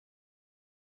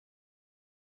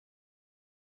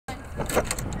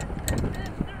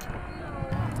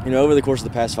You know, over the course of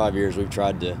the past 5 years, we've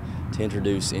tried to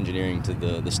introduce engineering to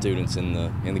the students in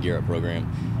the Gear Up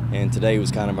program. And today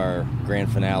was kind of our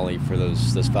grand finale for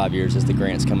those 5 years as the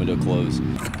grant's coming to a close.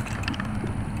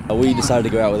 We decided to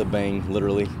go out with a bang,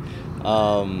 literally.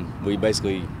 We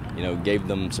basically, gave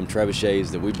them some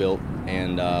trebuchets that we built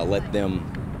and let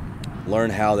them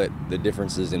learn how that the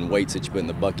differences in weights that you put in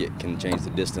the bucket can change the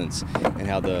distance, and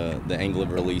how the angle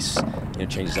of release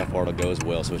changes how far it'll go as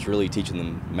well. So it's really teaching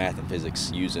them math and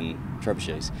physics using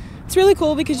trebuchets. It's really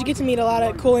cool because you get to meet a lot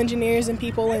of cool engineers and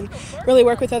people and really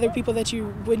work with other people that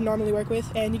you wouldn't normally work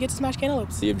with, and you get to smash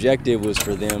cantaloupes. The objective was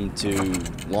for them to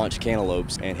launch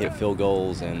cantaloupes and hit field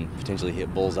goals and potentially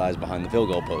hit bullseyes behind the field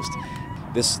goal post.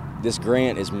 This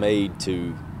grant is made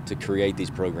to create these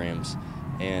programs,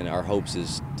 and our hopes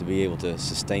is to be able to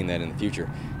sustain that in the future.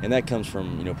 And that comes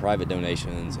from private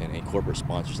donations and corporate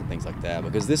sponsors and things like that,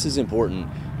 because this is important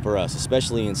for us,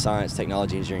 especially in science,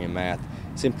 technology, engineering, and math.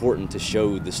 It's important to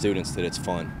show the students that it's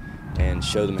fun and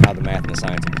show them how the math and the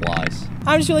science applies.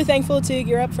 I'm just really thankful to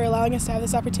Gear Up for allowing us to have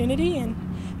this opportunity, and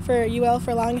for UL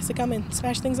for allowing us to come and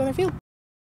smash things on their field.